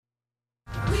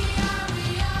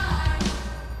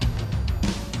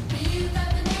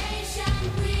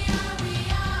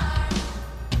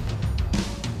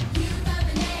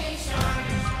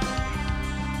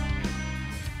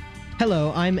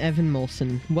Hello, I'm Evan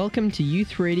Molson. Welcome to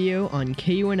Youth Radio on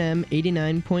KUNM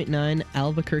 89.9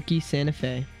 Albuquerque, Santa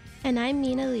Fe. And I'm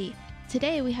Mina Lee.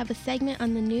 Today we have a segment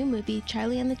on the new movie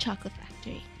Charlie and the Chocolate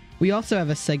Factory. We also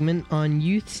have a segment on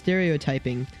youth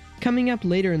stereotyping. Coming up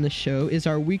later in the show is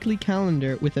our weekly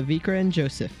calendar with Avikra and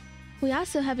Joseph. We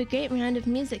also have a great round of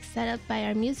music set up by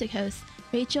our music hosts,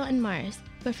 Rachel and Mars.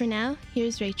 But for now,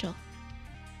 here's Rachel.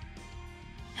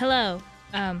 Hello,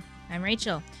 I'm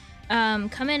Rachel.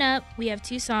 Coming up, we have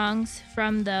two songs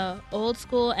from the old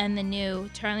school and the new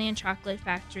Charlie and Chocolate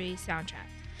Factory soundtrack.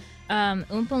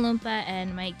 Oompa Loompa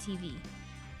and Mike TV.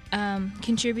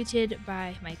 Contributed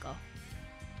by Michael.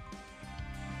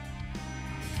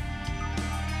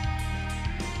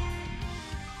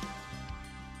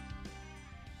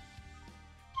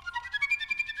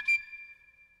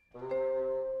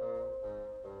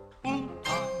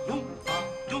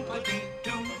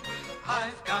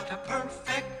 I've got a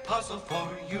perfect puzzle for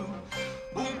you.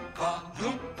 Oompa,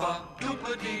 loompa,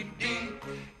 doompa-dee-dee.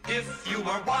 If you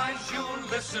are wise, you'll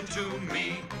listen to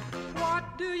me.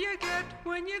 What do you get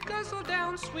when you guzzle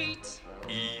down sweets?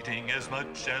 Eating as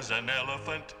much as an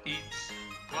elephant eats.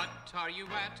 What are you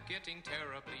at, getting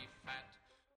terribly fat?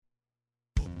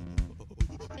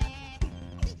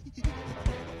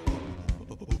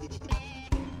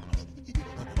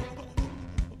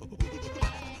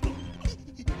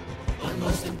 One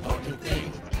most important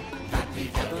thing that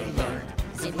we've ever learned.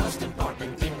 The most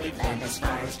important thing we've learned as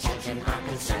far as children are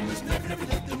concerned is never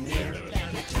let them near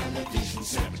the television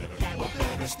set. Or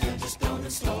better still, just don't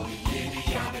install the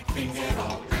idiotic thing at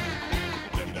all.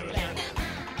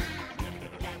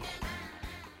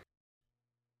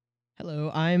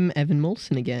 Hello, I'm Evan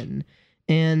Molson again.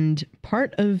 And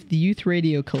part of the Youth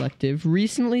Radio Collective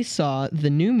recently saw the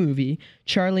new movie,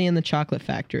 Charlie and the Chocolate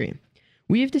Factory.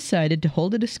 We have decided to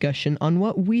hold a discussion on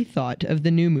what we thought of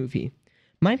the new movie.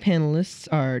 My panelists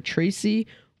are Tracy,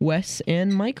 Wes,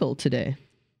 and Michael today.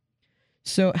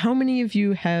 So, how many of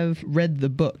you have read the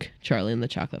book, Charlie and the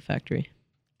Chocolate Factory?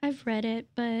 I've read it,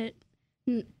 but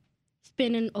it's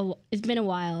been a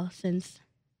while since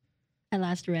I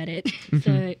last read it,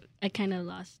 so I kind of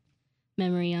lost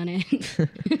memory on it.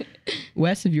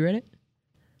 Wes, have you read it?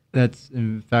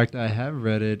 In fact, I have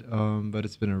read it, but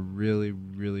it's been a really,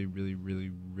 really, really, really,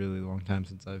 really long time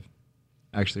since I've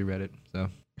actually read it. So,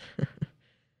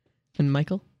 and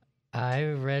Michael? I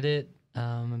read it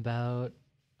about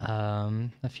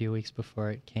a few weeks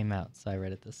before it came out, so I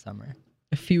read it this summer.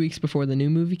 A few weeks before the new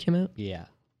movie came out? Yeah.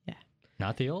 Yeah.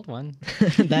 Not the old one.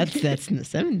 that's in the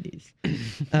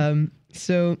 70s.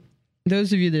 So,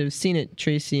 those of you that have seen it,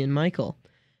 Tracy and Michael,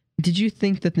 did you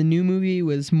think that the new movie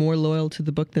was more loyal to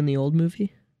the book than the old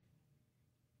movie?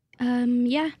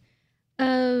 Yeah.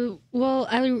 Well,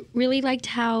 I really liked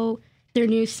how their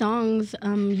new songs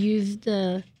used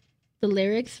the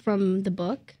lyrics from the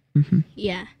book. Mm-hmm.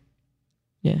 Yeah.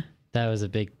 Yeah. That was a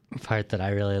big part that I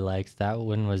really liked.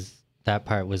 That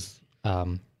part was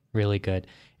really good.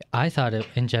 I thought it,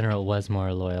 in general, was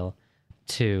more loyal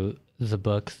to the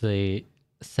book, the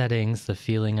settings, the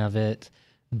feeling of it,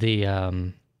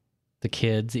 the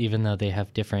kids, even though they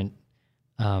have different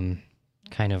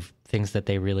kind of things that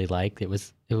they really like, it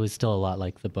was still a lot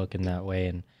like the book in that way,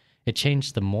 and it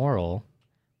changed the moral.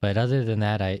 But other than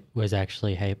that, I was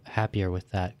actually happier with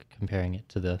that, comparing it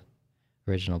to the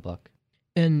original book.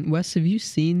 And Wes, have you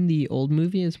seen the old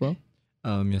movie as well?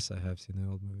 Yes, I have seen the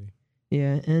old movie.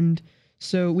 Yeah, and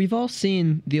so we've all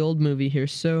seen the old movie here.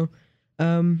 So,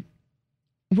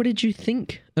 what did you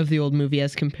think of the old movie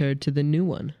as compared to the new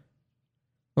one?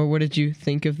 Or what did you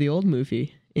think of the old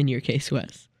movie, in your case,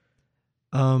 Wes?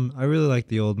 I really liked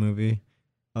the old movie.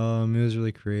 It was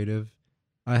really creative.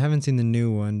 I haven't seen the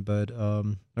new one, but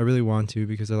I really want to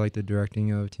because I like the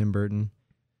directing of Tim Burton.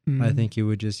 Mm. I think it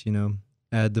would just,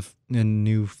 add a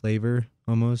new flavor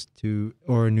almost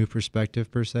or a new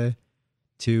perspective per se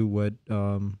to what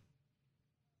the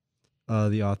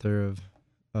author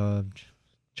of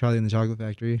Charlie and the Chocolate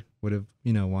Factory would have,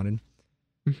 wanted.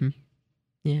 Mm-hmm.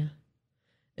 Yeah.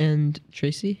 And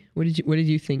Tracy, what did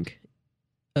you think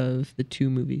of the two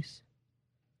movies?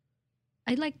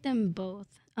 I liked them both.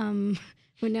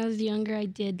 When I was younger, I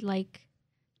did like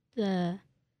the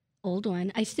old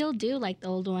one. I still do like the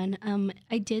old one.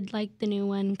 I did like the new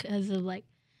one because of like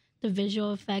the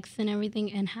visual effects and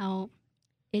everything, and how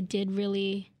it did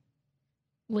really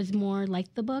was more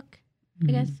like the book. Mm-hmm.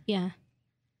 I guess, yeah.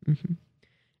 Mm-hmm.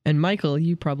 And Michael,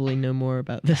 you probably know more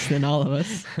about this than all of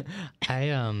us.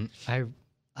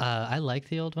 I like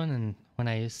the old one, and when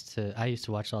I used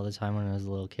to watch it all the time when I was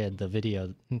a little kid. The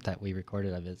video that we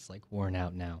recorded of it's like worn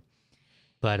out now,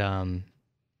 but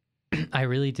I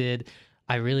really did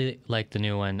I really liked the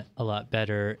new one a lot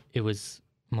better. It was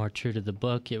more true to the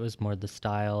book. It was more the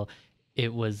style.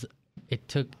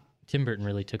 Tim Burton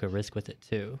really took a risk with it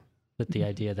too, with the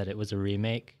idea that it was a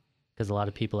remake, because a lot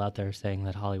of people out there are saying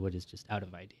that Hollywood is just out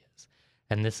of ideas.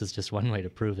 And this is just one way to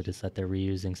prove it, is that they're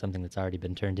reusing something that's already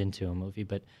been turned into a movie.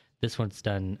 But this one's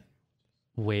done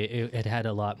it had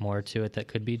a lot more to it that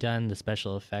could be done. The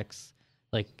special effects,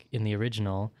 like in the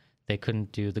original, they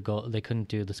couldn't do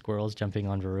the squirrels jumping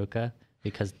on Veruca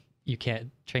because you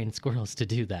can't train squirrels to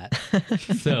do that.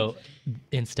 So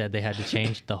instead they had to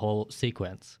change the whole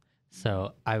sequence.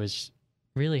 So I was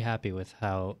really happy with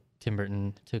how Tim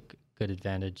Burton took good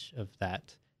advantage of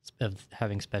that, of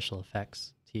having special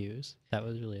effects to use. That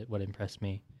was really what impressed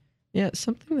me. Yeah,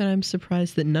 something that I'm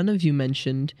surprised that none of you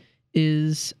mentioned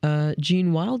is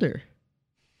Gene Wilder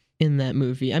in that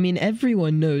movie. I mean,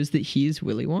 everyone knows that he's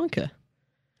Willy Wonka.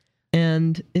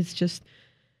 And it's just,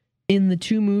 in the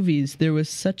two movies, there was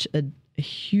such a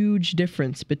huge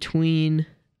difference between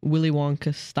Willy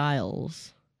Wonka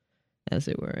styles, as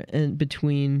it were, and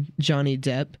between Johnny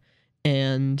Depp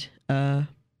and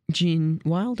Gene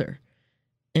Wilder.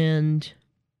 And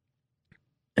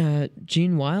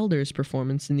Gene Wilder's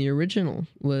performance in the original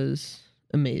was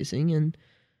amazing. And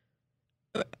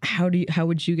how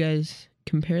would you guys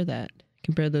compare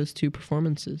those two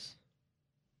performances?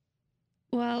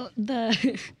 Well,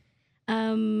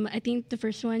 I think the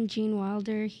first one, Gene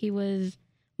Wilder, he was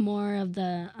more of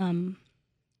the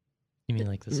You mean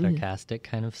like the sarcastic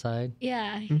kind of side?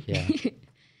 Yeah. Yeah.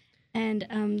 And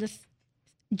this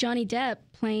Johnny Depp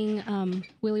playing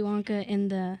Willy Wonka in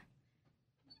the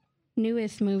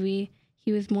newest movie,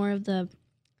 he was more of the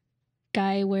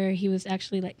guy where he was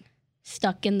actually like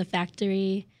stuck in the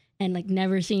factory and like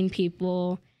never seen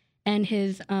people, and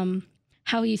his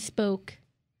how he spoke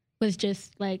was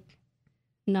just like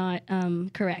not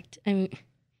correct. I mean,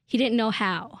 he didn't know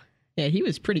how. Yeah, he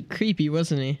was pretty creepy,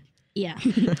 wasn't he? Yeah.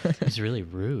 He was really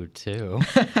rude too.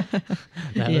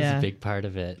 That was a big part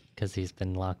of it, because he's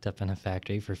been locked up in a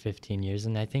factory for 15 years.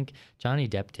 And I think Johnny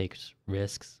Depp takes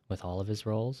risks with all of his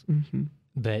roles. Mm-hmm.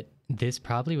 But this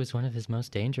probably was one of his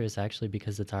most dangerous, actually,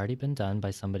 because it's already been done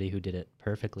by somebody who did it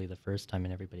perfectly the first time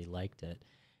and everybody liked it.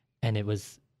 And it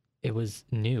was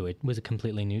new. It was a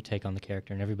completely new take on the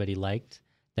character, and everybody liked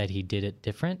that he did it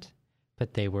different,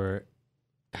 but they were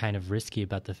kind of risky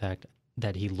about the fact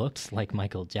that he looked like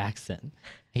Michael Jackson.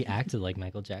 He acted like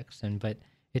Michael Jackson, but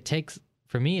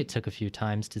for me, it took a few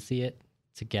times to see it,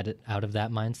 to get it out of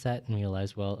that mindset and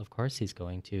realize, well, of course he's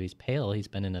going to. He's pale. He's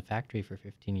been in a factory for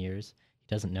 15 years.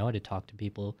 He doesn't know how to talk to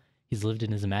people. He's lived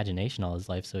in his imagination all his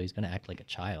life, so he's going to act like a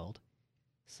child.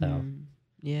 So,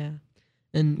 yeah.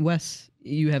 And Wes,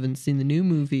 you haven't seen the new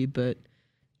movie, but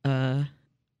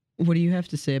what do you have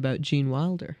to say about Gene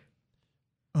Wilder?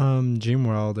 Gene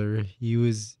Wilder, he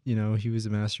was a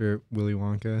master at Willy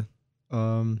Wonka.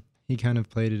 He kind of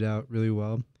played it out really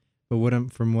well.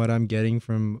 But from what I'm getting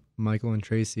from Michael and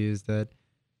Tracy is that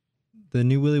the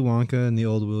new Willy Wonka and the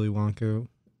old Willy Wonka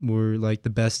were like the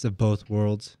best of both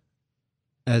worlds,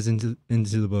 as into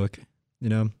the book. You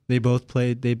know, they both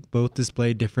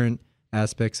displayed different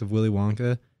aspects of Willy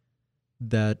Wonka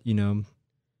that,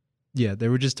 they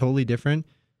were just totally different,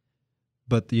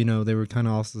 but they were kind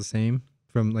of also the same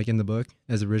from like in the book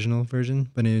as original version,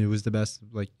 but it was the best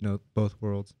of, like, both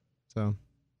worlds. So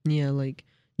yeah, like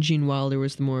Gene Wilder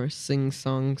was the more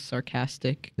sing-song,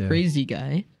 sarcastic, crazy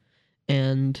guy,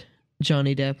 and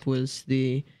Johnny Depp was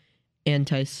the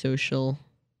antisocial,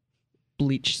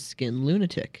 bleached skin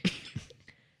lunatic.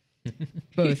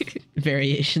 Both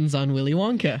variations on Willy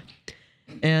Wonka.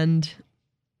 And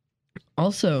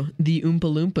also, the Oompa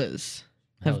Loompas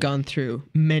have gone through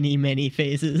many, many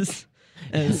phases,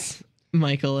 as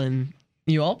Michael and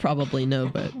you all probably know,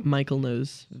 but Michael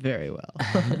knows very well.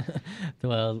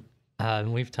 Well,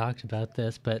 we've talked about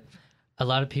this, but a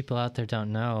lot of people out there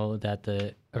don't know that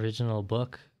the original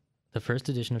book, the first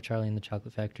edition of Charlie and the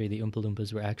Chocolate Factory, the Oompa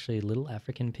Loompas were actually little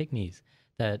African pygmies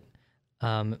that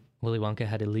Willy Wonka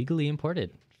had illegally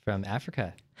imported from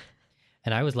Africa.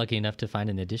 And I was lucky enough to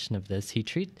find an edition of this. He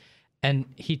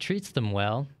treats them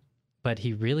well, but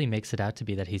he really makes it out to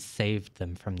be that he's saved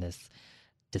them from this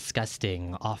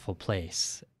disgusting, awful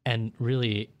place. And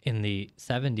really, in the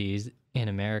 70s in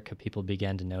America, people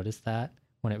began to notice that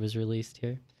when it was released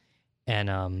here.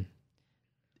 And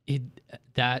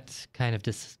that kind of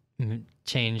just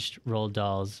changed Roald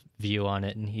Dahl's view on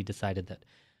it, and he decided that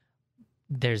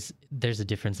there's a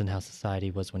difference in how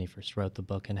society was when he first wrote the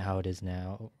book and how it is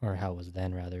now, or how it was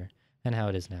then rather, and how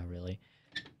it is now really.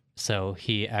 So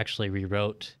he actually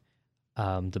rewrote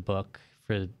the book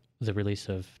for the release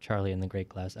of Charlie and the Great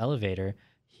Glass Elevator.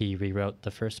 He rewrote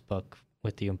the first book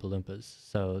with the Oompa Loompas,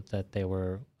 so that they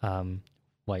were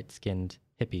white-skinned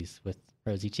hippies with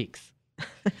rosy cheeks.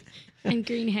 And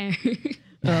green hair.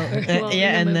 Well, Well,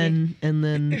 yeah, in and the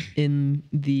then in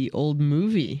the old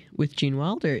movie with Gene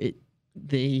Wilder,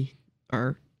 they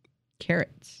are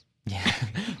carrots. Yeah,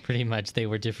 pretty much. They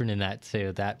were different in that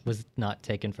too. That was not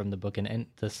taken from the book, and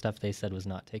the stuff they said was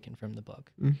not taken from the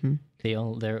book. Mm-hmm.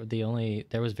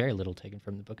 There was very little taken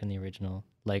from the book in the original.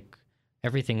 Like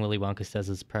everything Willy Wonka says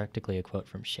is practically a quote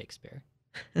from Shakespeare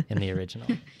in the original,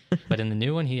 but in the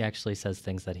new one, he actually says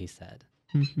things that he said.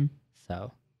 Mm-hmm.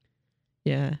 So,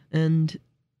 Yeah, and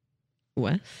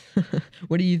Wes,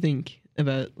 what do you think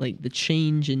about like the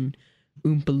change in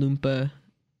Oompa Loompa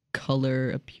color,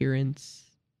 appearance,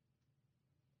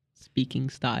 speaking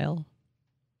style?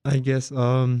 I guess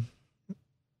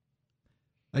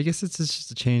it's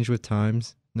just a change with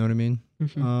times. Know what I mean?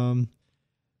 Mhm.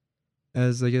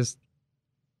 As I guess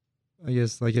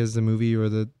like as the movie or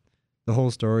the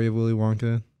whole story of Willy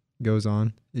Wonka goes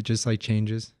on, it just like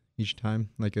changes each time.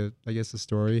 Like a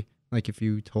story. Like if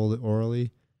you told it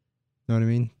orally, know what I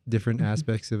mean? Different Mhm.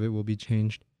 aspects of it will be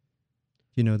changed,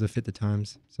 to fit the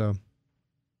times. So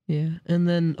Yeah, and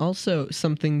then also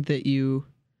something that you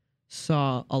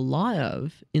saw a lot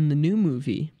of in the new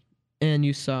movie, and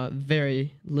you saw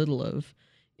very little of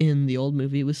in the old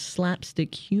movie, was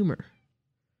slapstick humor.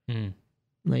 mm.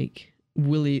 Like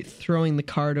Willie throwing the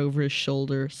card over his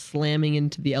shoulder, slamming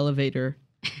into the elevator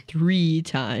 3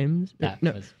 times. That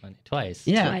No, was funny. Twice.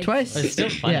 yeah, Twice. twice. But it's still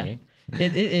funny. Yeah.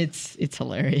 It's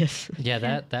hilarious. Yeah,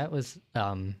 that was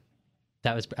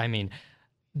I mean,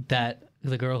 that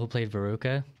the girl who played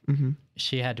Veruca, Hmm.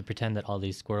 she had to pretend that all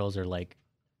these squirrels are like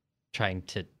trying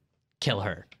to kill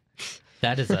her.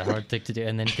 That is a hard thing to do.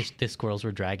 And then the squirrels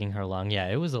were dragging her along. Yeah,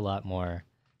 it was a lot more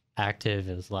active.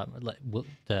 It was a lot more like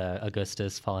the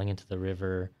Augustus falling into the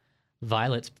river.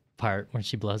 Violet's part when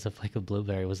she blows up like a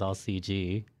blueberry was all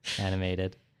CG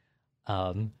animated.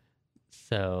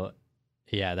 So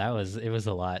yeah, it was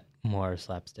a lot more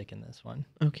slapstick in this one.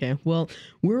 Okay, well,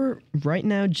 we're right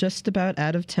now just about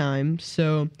out of time,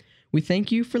 so we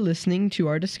thank you for listening to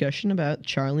our discussion about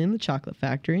Charlie and the Chocolate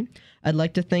Factory. I'd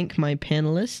like to thank my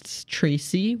panelists,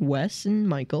 Tracy, Wes, and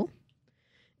Michael.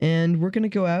 And we're going to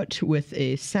go out with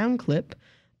a sound clip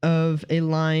of a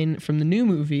line from the new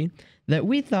movie that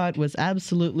we thought was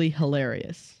absolutely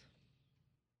hilarious.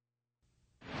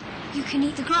 You can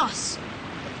eat the grass.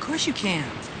 Of course you can.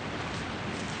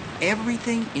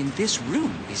 Everything in this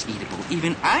room is eatable.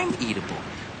 Even I'm eatable.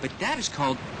 But that is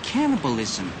called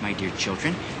cannibalism, my dear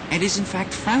children, and is in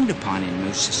fact frowned upon in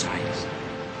most societies.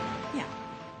 Yeah.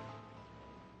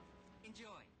 Enjoy.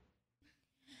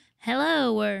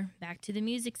 Hello, we're back to the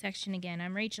music section again.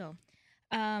 I'm Rachel.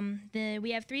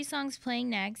 We have 3 songs playing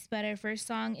next, but our first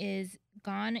song is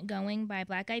Gone Going by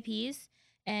Black Eyed Peas,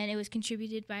 and it was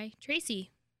contributed by Tracy.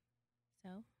 So...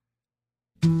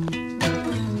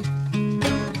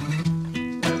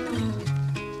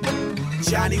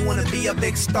 Johnny wanna be a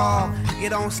big star,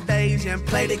 get on stage and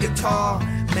play the guitar,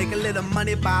 make a little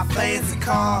money, buy a fancy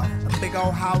car, a big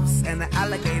old house and an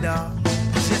alligator,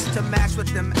 just to match with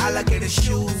them alligator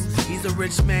shoes. He's a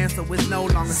rich man, so he's no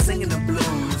longer singing the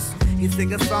blues. He's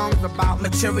singing songs about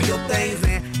material things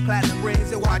and platinum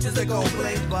rings and watches that go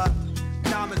bling, but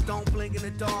diamonds don't blink in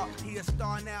the dark. He a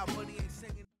star now, but he ain't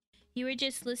singing. You were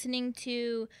just listening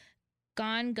to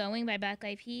Gone Going by Black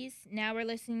Eyed Peas. Now we're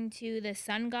listening to The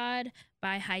Sun God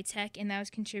by High Tech, and that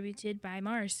was contributed by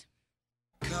Mars.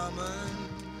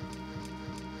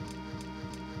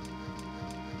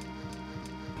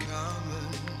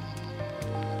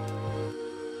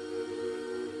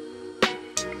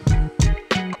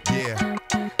 Yeah,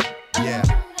 yeah.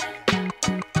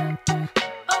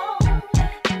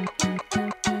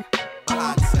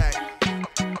 High tech.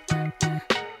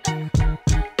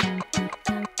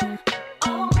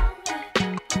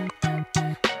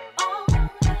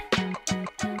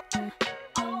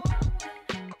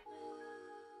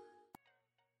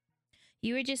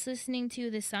 You were just listening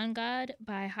to The Sun God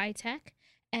by High Tech,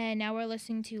 and now we're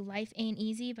listening to Life Ain't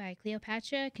Easy by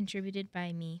Cleopatra, contributed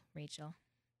by me, Rachel.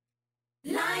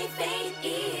 Life ain't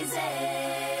easy.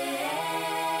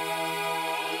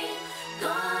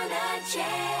 Gonna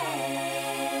change.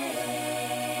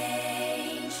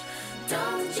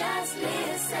 Don't just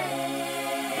listen.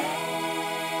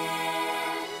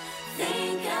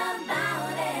 Think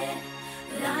about it.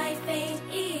 Life ain't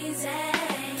easy.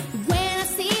 When I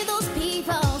see those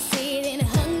people sitting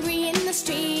hungry in the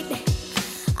street,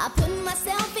 I put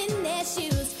myself in their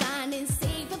shoes, finding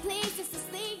safer places to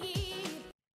sleep.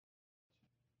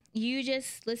 You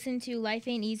just listened to Life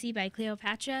Ain't Easy by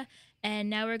Cleopatra, and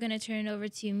now we're going to turn it over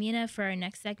to Mina for our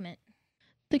next segment.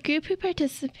 The group who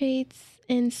participates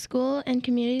in school and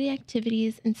community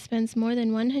activities and spends more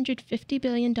than $150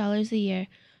 billion a year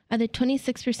are the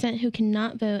 26% who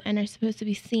cannot vote and are supposed to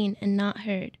be seen and not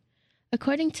heard.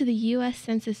 According to the U.S.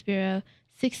 Census Bureau,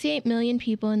 68 million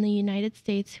people in the United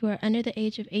States who are under the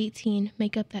age of 18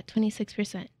 make up that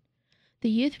 26%. The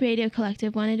Youth Radio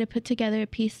Collective wanted to put together a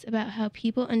piece about how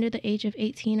people under the age of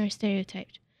 18 are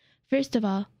stereotyped. First of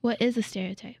all, what is a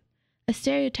stereotype? A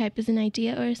stereotype is an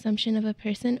idea or assumption of a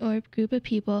person or a group of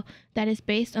people that is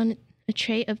based on a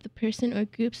trait of the person or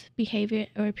group's behavior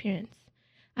or appearance.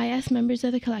 I asked members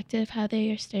of the collective how they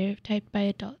are stereotyped by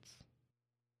adults.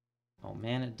 Oh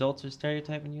man, adults are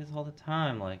stereotyping youth all the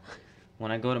time. Like,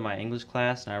 when I go to my English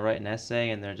class and I write an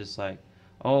essay and they're just like,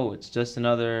 oh, it's just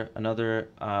another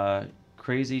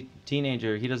crazy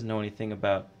teenager. He doesn't know anything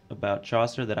about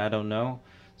Chaucer that I don't know,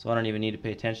 so I don't even need to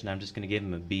pay attention. I'm just going to give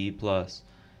him a B+,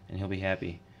 and he'll be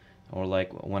happy. Or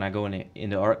like when I go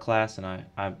into art class and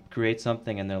I create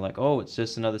something and they're like, oh, it's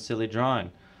just another silly drawing.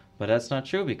 But that's not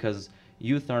true, because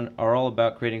youth are all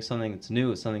about creating something that's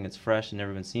new, something that's fresh and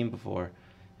never been seen before.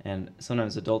 And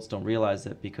sometimes adults don't realize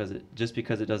that just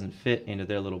because it doesn't fit into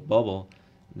their little bubble,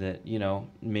 that, you know,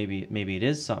 maybe it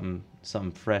is something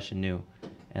fresh and new,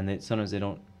 and sometimes they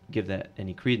don't give that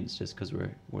any credence just because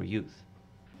we're youth.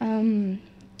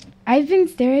 I've been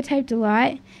stereotyped a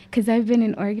lot because I've been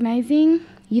in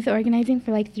youth organizing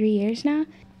for like 3 years now.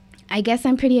 I guess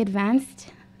I'm pretty experienced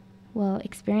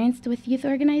with youth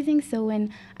organizing, so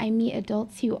when I meet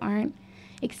adults who aren't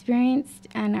experienced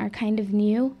and are kind of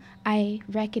new, I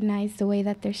recognize the way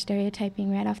that they're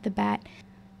stereotyping right off the bat.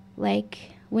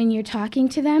 Like, when you're talking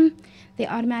to them, they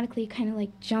automatically kind of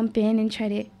like jump in and try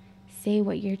to say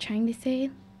what you're trying to say.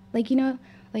 Like, you know,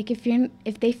 like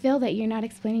if they feel that you're not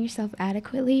explaining yourself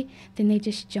adequately, then they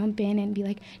just jump in and be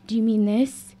like, do you mean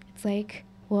this? It's like,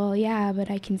 well, yeah,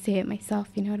 but I can say it myself,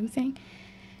 you know what I'm saying?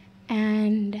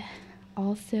 And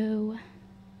also,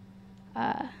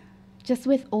 just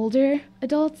with older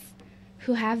adults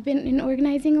who have been in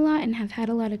organizing a lot and have had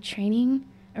a lot of training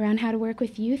around how to work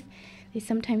with youth, they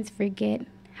sometimes forget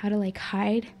how to like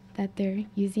hide that they're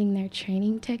using their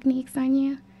training techniques on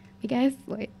you, I guess,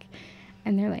 like,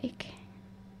 and they're like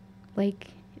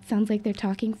it sounds like they're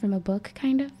talking from a book,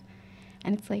 kind of,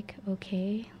 and it's like,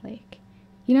 okay, like,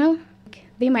 you know, like,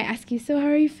 they might ask you, so how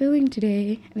are you feeling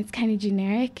today? And it's kind of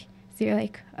generic, so you're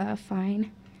like,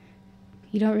 fine.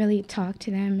 You don't really talk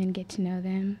to them and get to know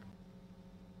them.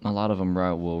 A lot of them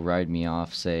will ride me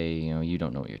off, say, you know, you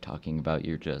don't know what you're talking about.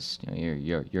 You're just, you know,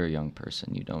 you're a young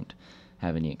person. You don't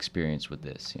have any experience with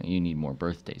this. You know, you need more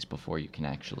birthdays before you can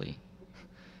actually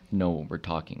know what we're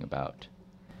talking about.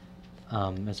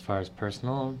 As far as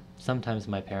personal, sometimes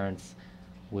my parents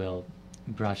will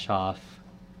brush off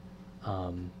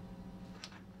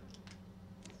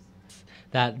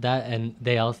that and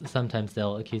they also sometimes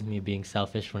they'll accuse me of being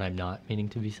selfish when I'm not meaning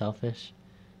to be selfish,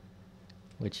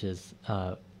 which is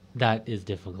that is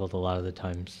difficult a lot of the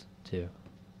times too.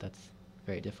 That's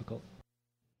very difficult.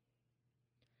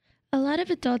 A lot of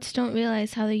adults don't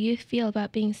realize how the youth feel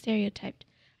about being stereotyped.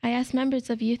 I asked members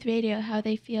of Youth Radio how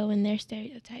they feel when they're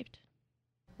stereotyped.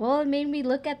 Well, it made me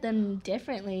look at them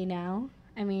differently now.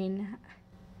 I mean,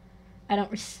 I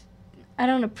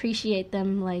don't appreciate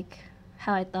them like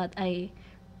how I thought I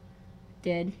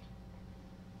did.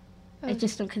 I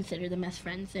just don't consider them as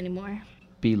friends anymore.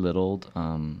 Belittled,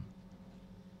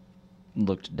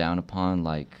 looked down upon,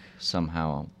 like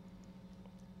somehow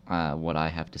what I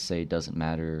have to say doesn't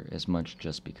matter as much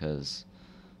just because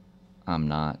I'm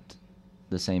not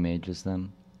the same age as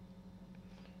them.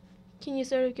 Can you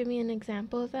sort of give me an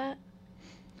example of that?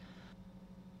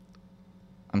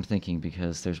 I'm thinking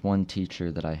because there's one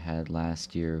teacher that I had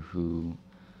last year who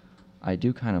I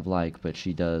do kind of like, but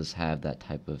she does have that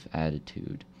type of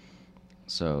attitude.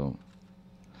 So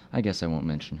I guess I won't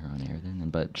mention her on air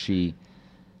then, but she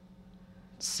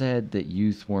said that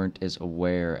youth weren't as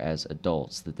aware as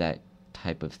adults, that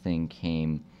type of thing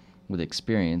came with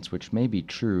experience, which may be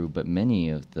true, but many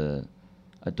of the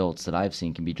adults that I've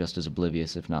seen can be just as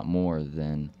oblivious, if not more,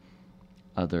 than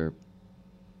other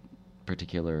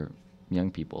particular young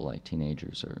people, like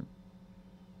teenagers or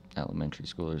elementary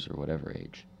schoolers or whatever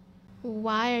age.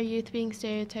 Why are youth being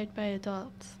stereotyped by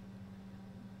adults?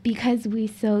 Because we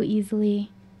so easily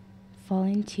fall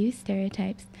into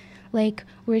stereotypes. Like,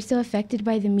 we're so affected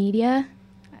by the media,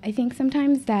 I think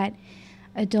sometimes, that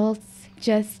adults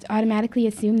just automatically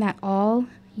assume that all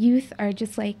youth are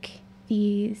just like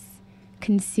these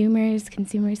consumers.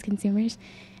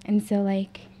 And so,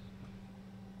 like,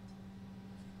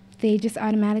 they just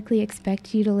automatically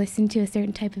expect you to listen to a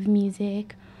certain type of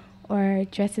music or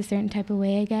dress a certain type of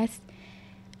way, I guess.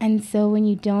 And so when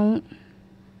you don't,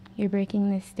 you're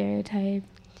breaking this stereotype.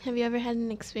 Have you ever had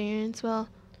an experience,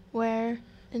 where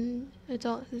an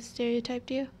adult has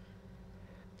stereotyped you?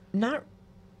 Not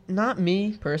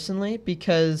me personally,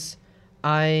 because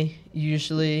I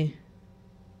usually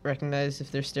recognize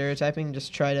if they're stereotyping,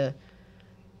 just try to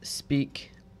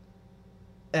speak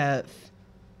as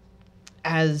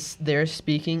they're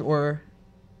speaking or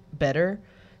better,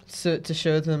 so to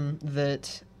show them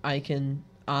that I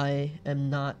am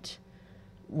not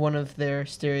one of their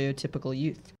stereotypical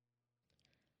youth.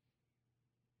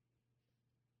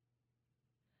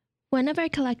 One of our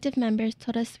collective members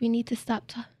told us we need to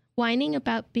stop whining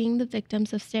about being the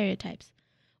victims of stereotypes.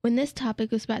 When this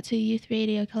topic was brought to a youth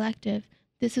radio collective,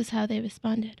 this is how they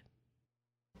responded.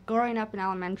 Growing up in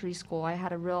elementary school, I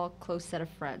had a real close set of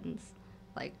friends,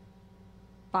 like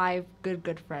 5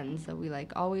 good friends that we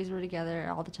always were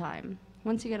together all the time.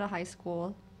 Once you get to high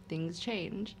school, things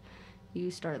change.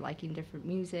 You start liking different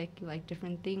music, you like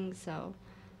different things, so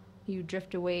you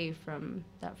drift away from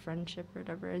that friendship or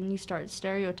whatever, and you start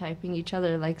stereotyping each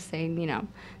other, saying,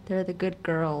 they're the good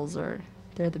girls or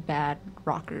they're the bad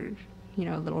rocker,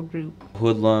 little group.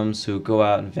 Hoodlums who go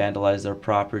out and vandalize their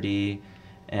property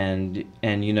and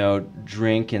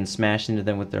drink and smash into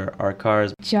them with our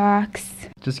cars. Jocks.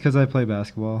 Just because I play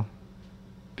basketball,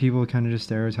 people kind of just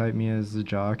stereotype me as a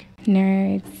jock.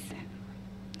 Nerds.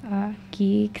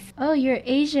 Geeks. Oh, you're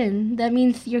Asian. That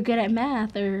means you're good at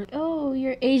math. Or, oh,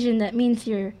 you're Asian. That means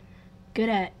you're good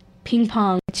at ping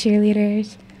pong.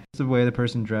 Cheerleaders. The way the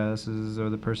person dresses or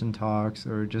the person talks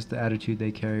or just the attitude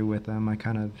they carry with them, I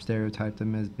kind of stereotype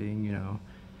them as being,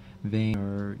 vain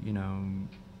or,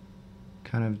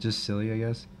 kind of just silly, I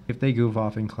guess. If they goof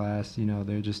off in class,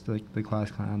 they're just like the class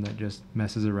clown that just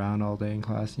messes around all day in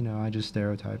class, I just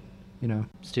stereotype,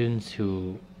 Students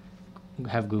who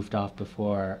have goofed off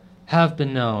before have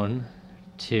been known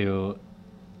to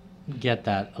get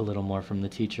that a little more from the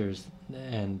teachers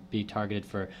and be targeted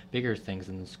for bigger things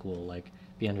in the school, like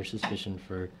be under suspicion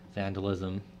for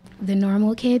vandalism. The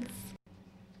normal kids.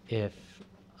 If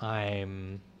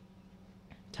I'm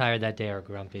tired that day or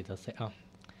grumpy, they'll say, "Oh,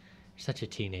 you're such a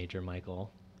teenager,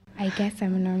 Michael." I guess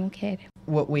I'm a normal kid.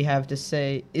 What we have to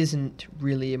say isn't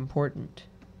really important.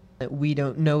 That we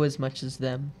don't know as much as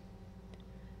them,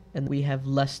 and we have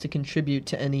less to contribute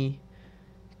to any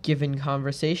given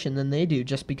conversation than they do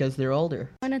just because they're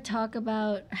older. I want to talk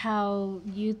about how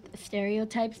youth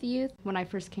stereotypes the youth. When I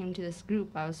first came to this group,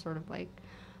 I was sort of like,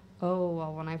 oh,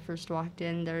 well, when I first walked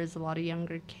in, there's a lot of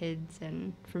younger kids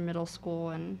and from middle school,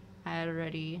 and I had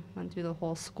already went through the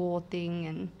whole school thing,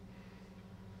 and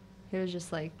it was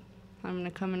just like, I'm going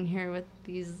to come in here with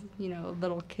these,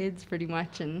 little kids pretty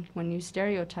much, and when you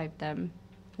stereotype them,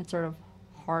 it's sort of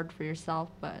hard for yourself,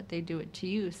 but they do it to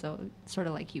you, so it's sort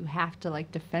of like you have to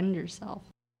defend yourself.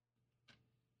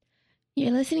 You're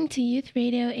listening to Youth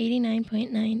Radio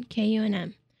 89.9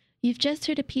 KUNM. You've just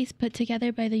heard a piece put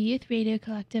together by the Youth Radio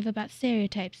Collective about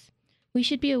stereotypes. We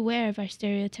should be aware of our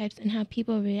stereotypes and how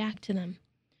people react to them.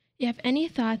 If you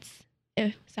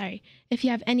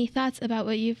have any thoughts about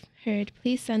what you've heard,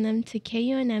 please send them to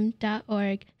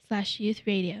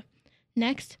kunm.org/youthradio.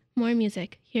 Next, more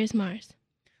music. Here's Mars.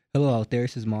 Hello out there,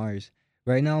 this is Mars.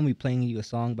 Right now I'll be playing you a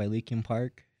song by Linkin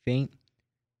Park, Faint.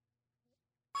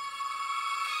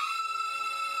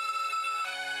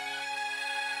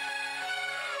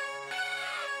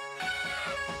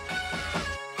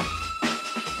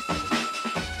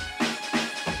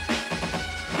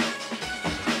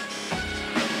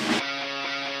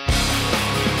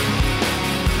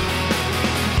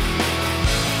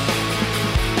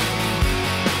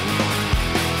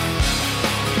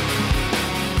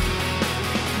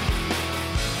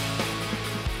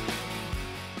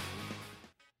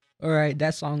 Alright,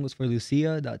 that song was for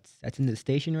Lucia. That's in the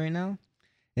station right now.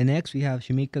 And next we have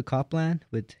Shamika Copland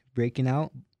with Breaking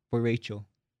Out for Rachel.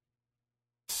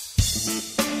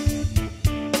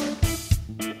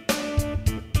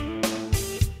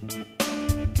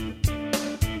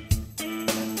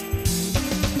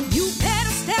 You better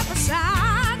step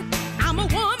aside. I'm a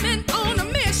woman on a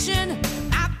mission.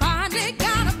 I finally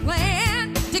got a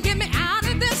plan to get me out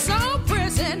of this old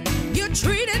prison. You're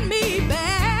treating me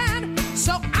bad,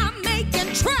 so I'm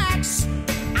making tracks.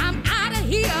 I'm out of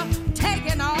here,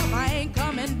 taking off. I ain't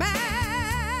coming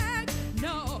back.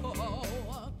 No.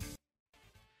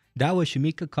 That was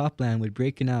Shamika Copland with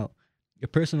Breaking Out, a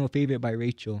personal favorite by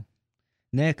Rachel.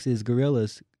 Next is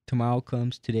Gorillaz, Tomorrow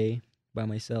Comes Today, by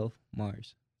myself,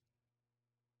 Mars.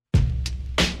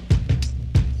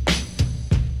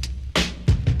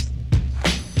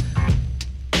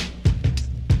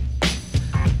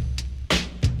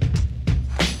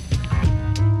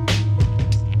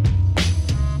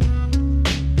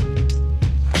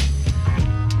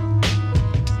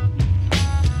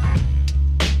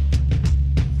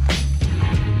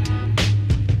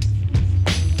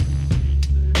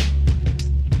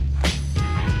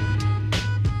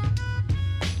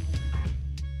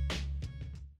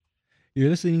 You're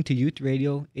listening to Youth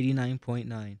Radio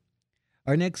 89.9.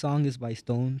 Our next song is by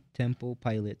Stone Temple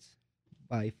Pilots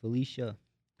by Felicia.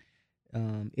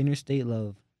 Interstate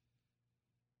Love.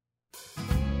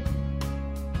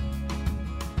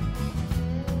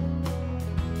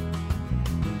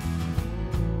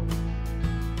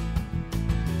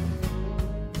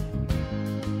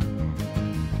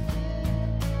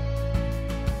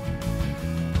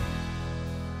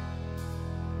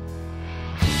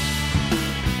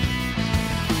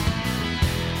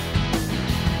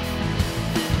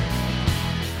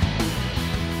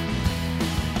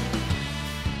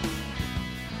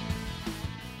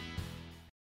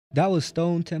 That was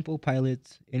Stone Temple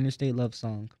Pilots' Interstate Love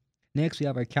Song. Next, we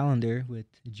have our calendar with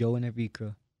Joe and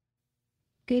Avikra.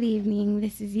 Good evening.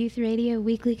 This is Youth Radio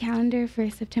Weekly Calendar for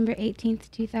September 18th,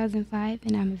 2005,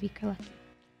 and I'm Avikra Lucky.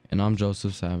 And I'm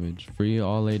Joseph Savage. Free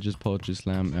all-ages poetry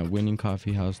slam at Winning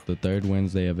Coffee House the third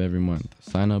Wednesday of every month.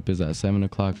 Sign up is at 7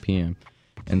 o'clock p.m.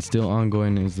 And still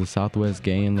ongoing is the Southwest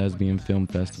Gay and Lesbian Film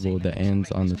Festival that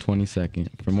ends on the 22nd.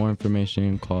 For more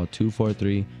information, call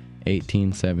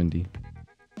 243-1870.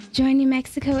 Join New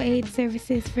Mexico AIDS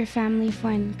Services for Family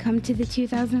Fun. Come to the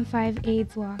 2005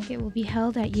 AIDS Walk. It will be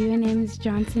held at UNM's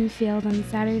Johnson Field on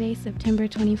Saturday, September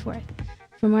 24th.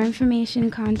 For more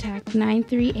information, contact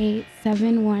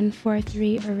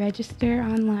 938-7143 or register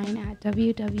online at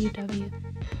www.nmas.net.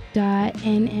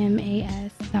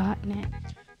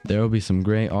 There will be some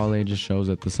great all-ages shows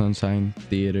at the Sunshine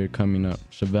Theater coming up.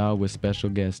 Chevelle with special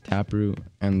guest Taproot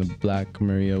and the Black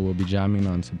Maria will be jamming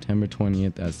on September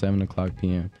 20th at 7 o'clock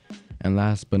p.m. And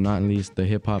last but not least, the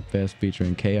Hip Hop Fest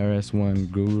featuring KRS-One,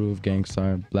 Guru of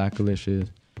Gangstar, Black Alicious,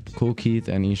 Cool Keith,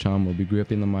 and Isham will be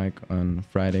gripping the mic on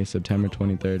Friday, September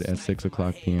 23rd at 6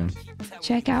 o'clock p.m.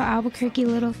 Check out Albuquerque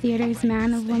Little Theater's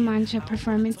Man of La Mancha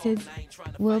performances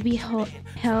will be held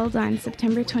on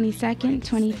September 22nd,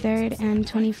 23rd, and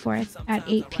 24th at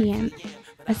 8 p.m.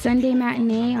 A Sunday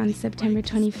matinee on September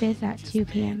 25th at 2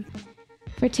 p.m.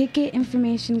 For ticket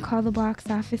information, call the box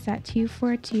office at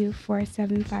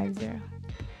 242-4750.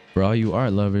 For all you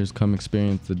art lovers, come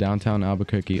experience the Downtown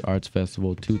Albuquerque Arts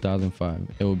Festival 2005.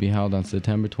 It will be held on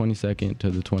September 22nd to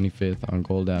the 25th on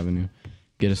Gold Avenue.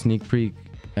 Get a sneak peek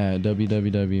at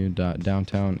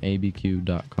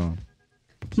www.downtownabq.com.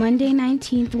 Monday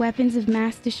 19th, Weapons of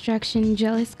Mass Destruction,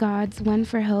 Jealous Gods, One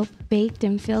for Hope, Baked,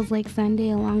 and Feels Like Sunday,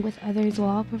 along with others, will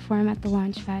all perform at the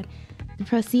Launchpad. The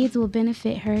proceeds will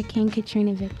benefit Hurricane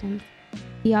Katrina victims.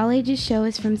 The all-ages show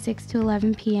is from 6 to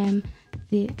 11 p.m.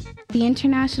 The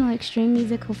International Extreme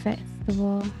Musical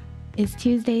Festival is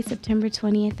Tuesday, September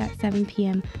 20th at 7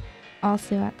 p.m.,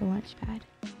 also at the Launchpad.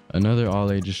 Another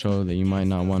all-ages show that you might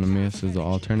not want to miss is the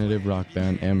alternative rock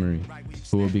band Emery,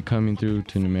 who will be coming through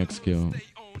to New Mexico.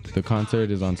 The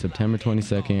concert is on September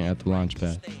 22nd at the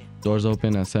Launchpad. Doors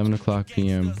open at 7 o'clock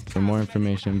p.m. For more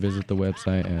information, visit the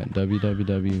website at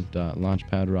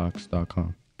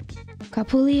www.launchpadrocks.com.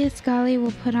 Capuli Escali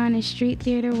will put on a street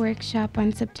theater workshop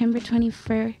on September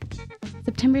 24th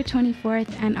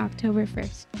and October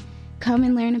 1st. Come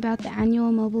and learn about the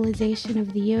annual mobilization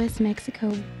of the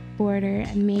U.S.-Mexico border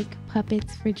and make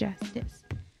puppets for justice.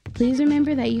 Please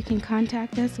remember that you can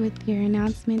contact us with your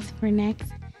announcements for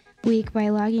next week by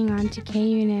logging on to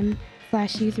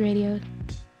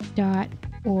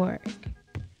kunm/youthradio.org.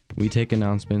 We take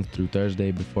announcements through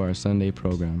Thursday before our Sunday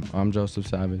program. I'm Joseph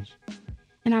Savage.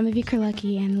 And I'm Avikra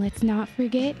Lucky, and let's not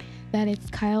forget that it's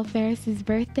Kyle Ferris's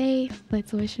birthday.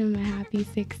 Let's wish him a happy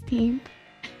 16th.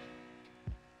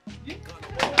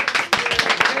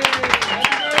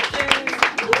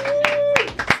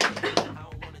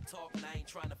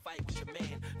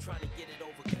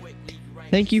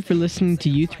 Thank you for listening to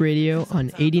Youth Radio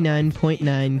on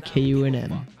 89.9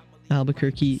 KUNM,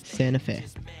 Albuquerque, Santa Fe.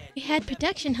 We had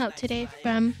production help today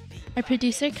from our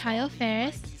producer, Kyle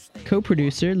Ferris,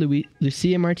 Co-producer,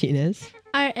 Lucia Martinez,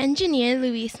 our engineer,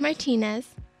 Luis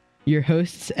Martinez, your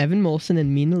hosts, Evan Molson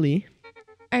and Mina Lee,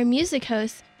 our music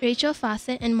hosts, Rachel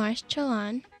Fawcett and Marsh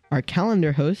Chalan, our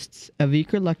calendar hosts,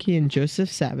 Avikra Lucky and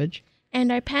Joseph Savage, and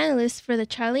our panelists for the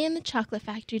Charlie and the Chocolate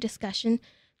Factory discussion,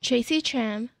 Tracy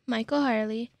Tram, Michael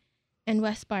Harley, and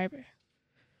Wes Barber.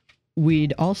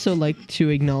 We'd also like to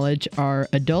acknowledge our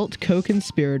adult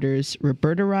co-conspirators,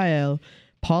 Roberta Rael,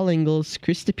 Paul Ingalls,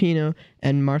 Chris DePino,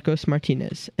 and Marcos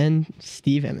Martinez, and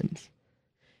Steve Emmons.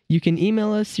 You can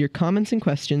email us your comments and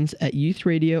questions at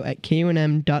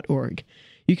youthradio@kunm.org.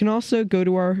 You can also go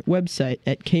to our website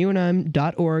at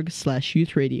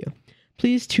kunm.org/youthradio.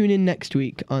 Please tune in next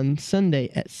week on Sunday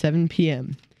at 7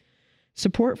 p.m.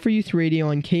 Support for Youth Radio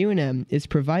on KUNM is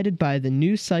provided by the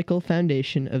New Cycle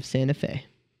Foundation of Santa Fe.